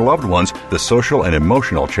and their loved ones, the social and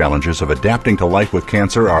emotional challenges of adapting to life with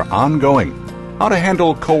cancer are ongoing. How to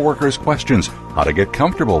handle coworkers' questions, how to get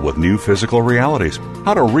comfortable with new physical realities,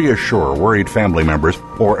 how to reassure worried family members,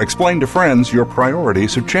 or explain to friends your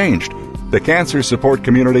priorities have changed. The Cancer Support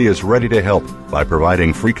Community is ready to help by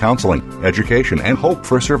providing free counseling, education, and hope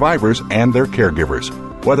for survivors and their caregivers.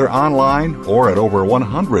 Whether online or at over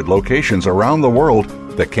 100 locations around the world,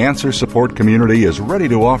 the Cancer Support Community is ready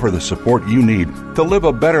to offer the support you need to live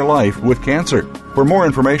a better life with cancer. For more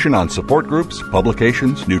information on support groups,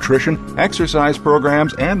 publications, nutrition, exercise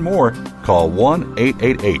programs, and more, call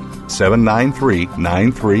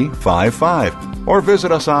 1-888-793-9355 or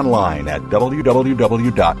visit us online at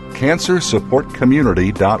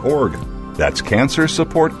www.cancersupportcommunity.org. That's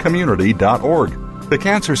cancersupportcommunity.org. The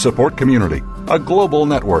Cancer Support Community, a global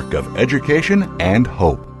network of education and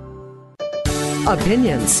hope.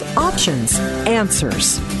 Opinions, options,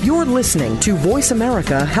 answers. You're listening to Voice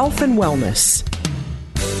America Health and Wellness.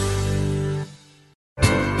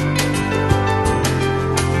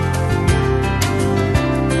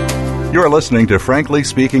 You're listening to Frankly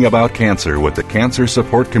Speaking About Cancer with the Cancer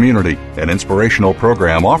Support Community, an inspirational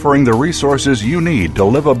program offering the resources you need to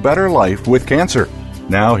live a better life with cancer.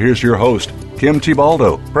 Now here's your host, Kim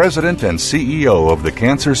Thiboldeaux, President and CEO of the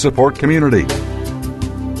Cancer Support Community.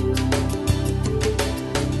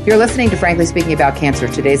 You're listening to Frankly Speaking About Cancer.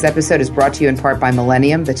 Today's episode is brought to you in part by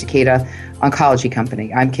Millennium, the Takeda Oncology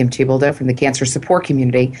Company. I'm Kim Thiboldeaux from the Cancer Support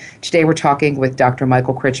Community. Today we're talking with Dr.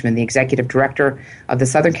 Michael Critchman, the Executive Director of the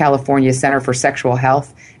Southern California Center for Sexual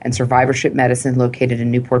Health and Survivorship Medicine located in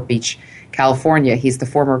Newport Beach, California. He's the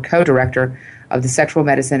former co-director of the Sexual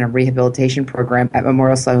Medicine and Rehabilitation Program at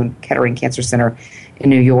Memorial Sloan Kettering Cancer Center in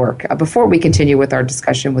New York. Before we continue with our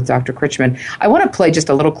discussion with Dr. Critchman, I want to play just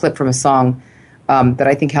a little clip from a song that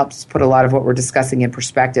I think helps put a lot of what we're discussing in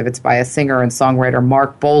perspective. It's by a singer and songwriter,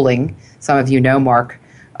 Mark Bowling. Some of you know Mark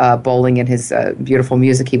Bowling and his beautiful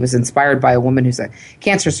music. He was inspired by a woman who's a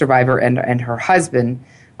cancer survivor and her husband.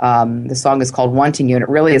 The song is called Wanting You, and it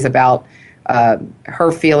really is about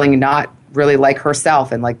her feeling not really like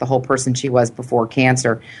herself and like the whole person she was before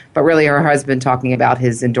cancer, but really her husband talking about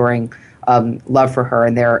his enduring love for her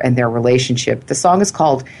and their relationship. The song is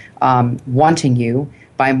called Wanting You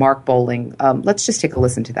by Mark Bowling. Let's just take a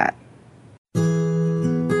listen to that.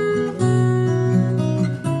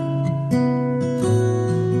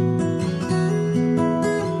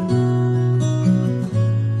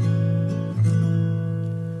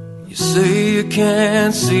 You say you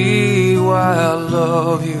can't see why I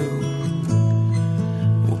love you.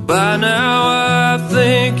 Well, by now I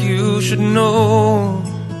think you should know.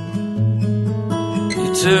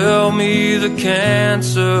 Tell me the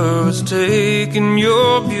cancer has taken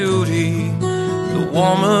your beauty, the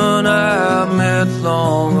woman I met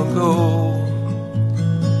long ago.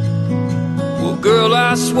 Well, girl,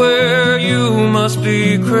 I swear you must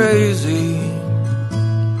be crazy.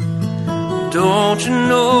 Don't you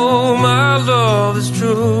know my love is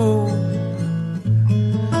true?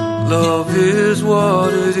 Love is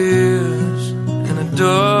what it is, and it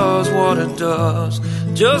does what it does.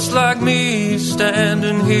 Just like me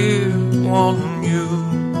standing here wanting you.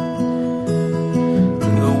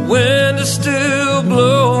 The wind is still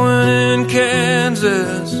blowing in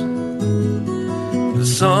Kansas. The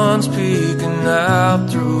sun's peeking out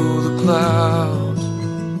through the clouds.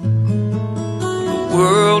 The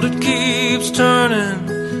world, it keeps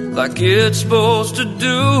turning like it's supposed to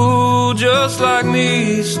do. Just like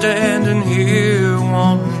me standing here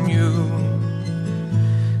wanting you.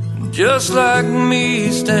 Just like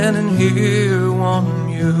me standing here wanting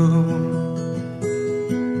you.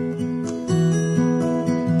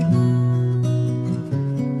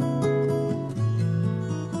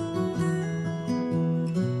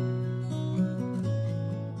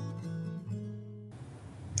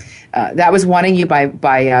 That was Wanting You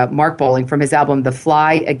by Mark Bowling from his album The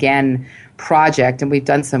Fly Again Project. And we've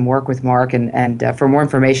done some work with Mark. And for more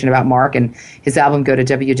information about Mark and his album, go to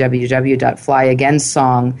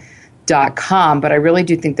www.flyagansong.com. But I really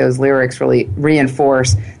do think those lyrics really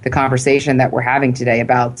reinforce the conversation that we're having today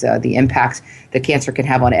about the impact that cancer can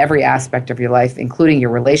have on every aspect of your life, including your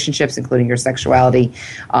relationships, including your sexuality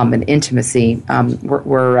and intimacy.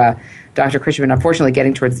 We're Dr. Christian, unfortunately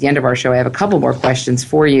getting towards the end of our show. I have a couple more questions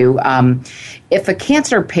for you. If a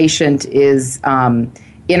cancer patient is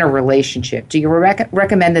in a relationship, do you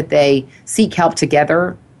recommend that they seek help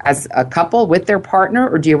together as a couple with their partner,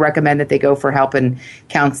 or do you recommend that they go for help and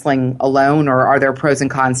counseling alone, or are there pros and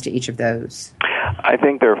cons to each of those? I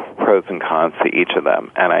think there are pros and cons to each of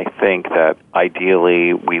them, and I think that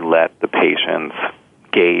ideally we let the patients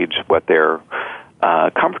gauge what they're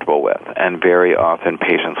comfortable with, and very often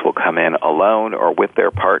patients will come in alone or with their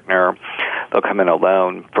partner. They'll come in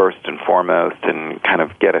alone first and foremost and kind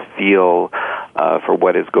of get a feel for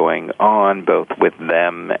what is going on both with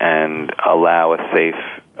them and allow a safe,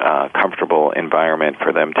 comfortable environment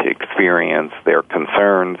for them to experience their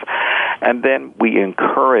concerns. And then we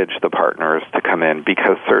encourage the partners to come in,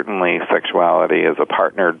 because certainly sexuality is a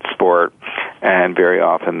partnered sport, and very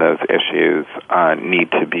often those issues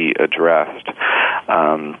need to be addressed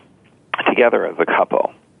together as a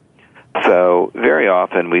couple. So very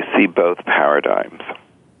often we see both paradigms.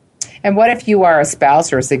 And what if you are a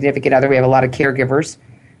spouse or a significant other? We have a lot of caregivers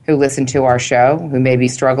who listen to our show who may be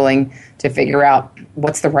struggling to figure out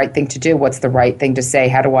what's the right thing to do, what's the right thing to say,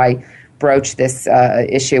 how do I broach this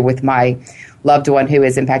issue with my loved one who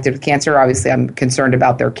is impacted with cancer. Obviously, I'm concerned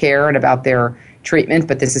about their care and about their treatment,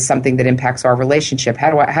 but this is something that impacts our relationship.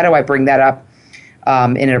 How do I bring that up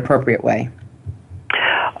in an appropriate way?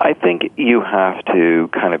 I think you have to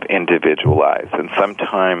kind of individualize, and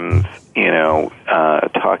sometimes,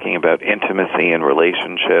 talking about intimacy and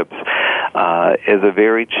relationships is a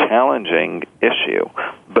very challenging issue,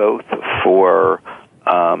 both for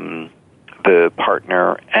the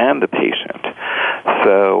partner and the patient.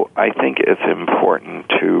 So I think it's important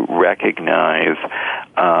to recognize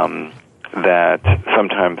that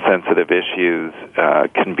sometimes sensitive issues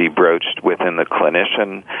can be broached within the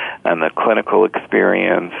clinician and the clinical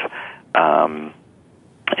experience.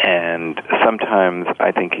 And sometimes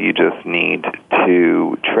I think you just need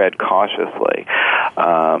to tread cautiously.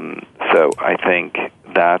 So I think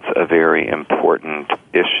that's a very important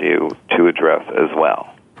issue to address as well.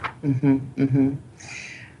 Mm-hmm, mm-hmm.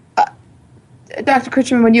 Dr.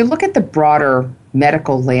 Critchman, when you look at the broader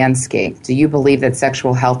medical landscape, do you believe that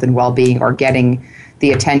sexual health and well-being are getting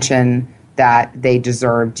the attention that they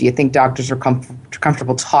deserve? Do you think doctors are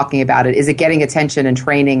comfortable talking about it? Is it getting attention and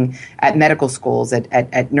training at medical schools,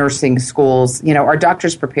 at nursing schools? Are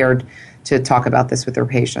doctors prepared to talk about this with their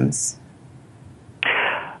patients?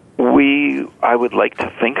 I would like to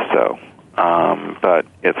think so, but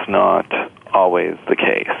it's not always the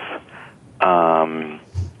case.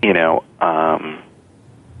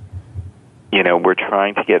 We're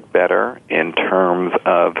trying to get better in terms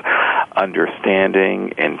of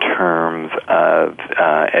understanding, in terms of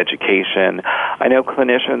education. I know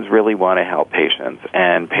clinicians really want to help patients,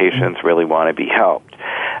 and patients really want to be helped.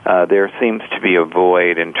 There seems to be a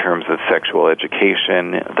void in terms of sexual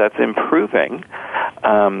education that's improving,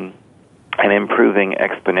 and improving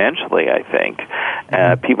exponentially, I think.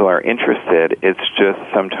 People are interested. It's just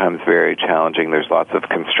sometimes very challenging. There's lots of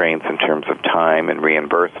constraints in terms of time and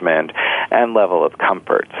reimbursement and level of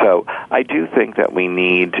comfort. So I do think that we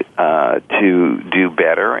need to do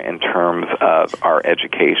better in terms of our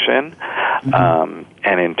education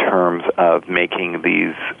and in terms of making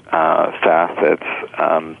these facets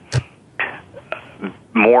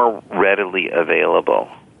more readily available.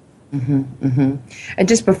 Mm-hmm, mm-hmm. And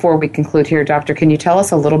just before we conclude here, Doctor, can you tell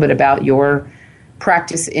us a little bit about your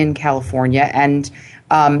practice in California? And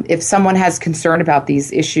if someone has concern about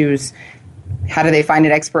these issues, how do they find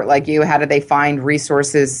an expert like you? How do they find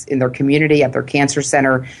resources in their community, at their cancer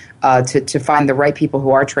center, to find the right people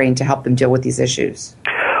who are trained to help them deal with these issues?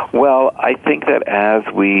 Well, I think that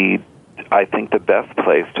I think the best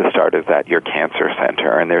place to start is at your cancer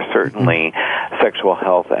center, and there's certainly sexual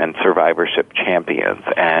health and survivorship champions,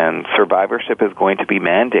 and survivorship is going to be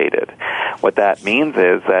mandated. What that means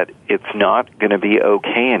is that it's not going to be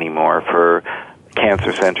okay anymore for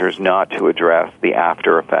cancer centers not to address the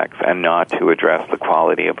after effects and not to address the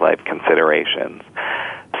quality of life considerations.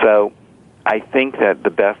 So I think that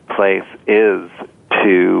the best place is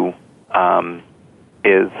to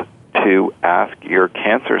ask your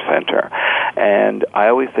cancer center. And I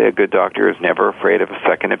always say a good doctor is never afraid of a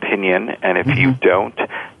second opinion, and if you don't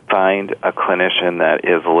find a clinician that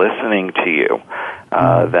is listening to you,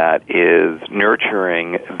 that is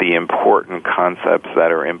nurturing the important concepts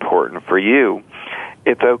that are important for you,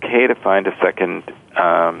 it's okay to find a second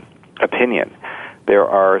opinion. There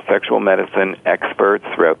are sexual medicine experts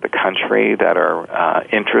throughout the country that are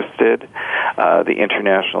interested. The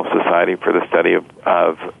International Society for the Study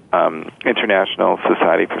of International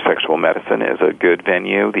Society for Sexual Medicine is a good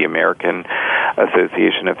venue. The American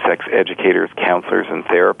Association of Sex Educators, Counselors, and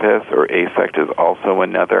Therapists, or ASECT, is also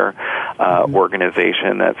another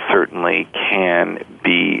organization that certainly can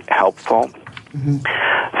be helpful.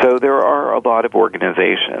 So there are a lot of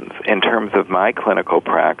organizations. In terms of my clinical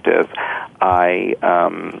practice, I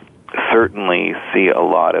certainly see a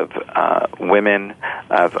lot of women,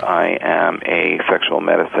 as I am a sexual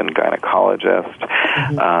medicine gynecologist,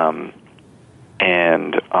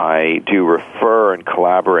 and I do refer and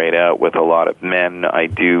collaborate out with a lot of men. I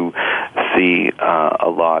do see a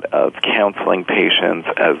lot of counseling patients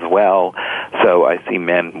as well. So I see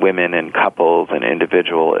men, women, and couples and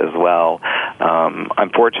individual as well. I'm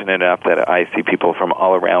fortunate enough that I see people from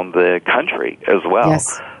all around the country as well.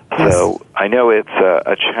 Yes. So I know it's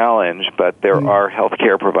a challenge, but there are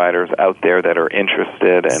healthcare providers out there that are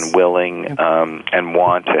interested and willing and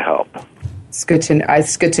want to help. It's good to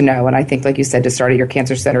know, and I think, like you said, to start at your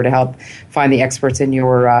cancer center to help find the experts in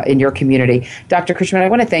your community. Dr. Cushman, I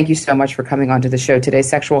want to thank you so much for coming onto the show today.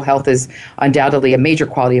 Sexual health is undoubtedly a major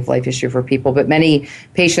quality of life issue for people, but many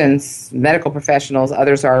patients, medical professionals,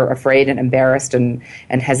 others are afraid and embarrassed and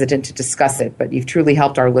hesitant to discuss it. But you've truly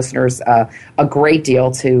helped our listeners a great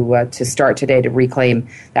deal to start today to reclaim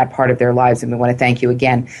that part of their lives, and we want to thank you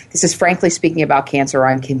again. This is Frankly Speaking About Cancer.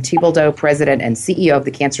 I'm Kim Thiboldeaux, President and CEO of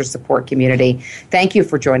the Cancer Support Community. Thank you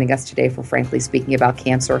for joining us today for Frankly Speaking About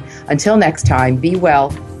Cancer. Until next time, be well,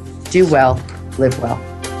 do well, live well.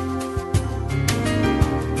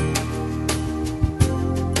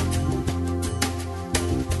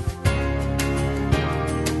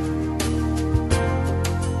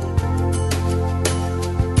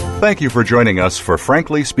 Thank you for joining us for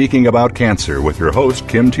Frankly Speaking About Cancer with your host,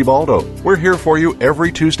 Kim Thiboldeaux. We're here for you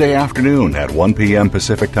every Tuesday afternoon at 1 p.m.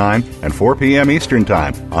 Pacific Time and 4 p.m. Eastern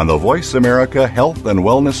Time on the Voice America Health and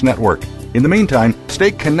Wellness Network. In the meantime,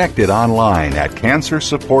 stay connected online at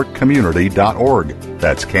cancersupportcommunity.org.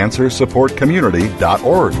 That's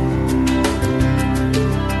cancersupportcommunity.org.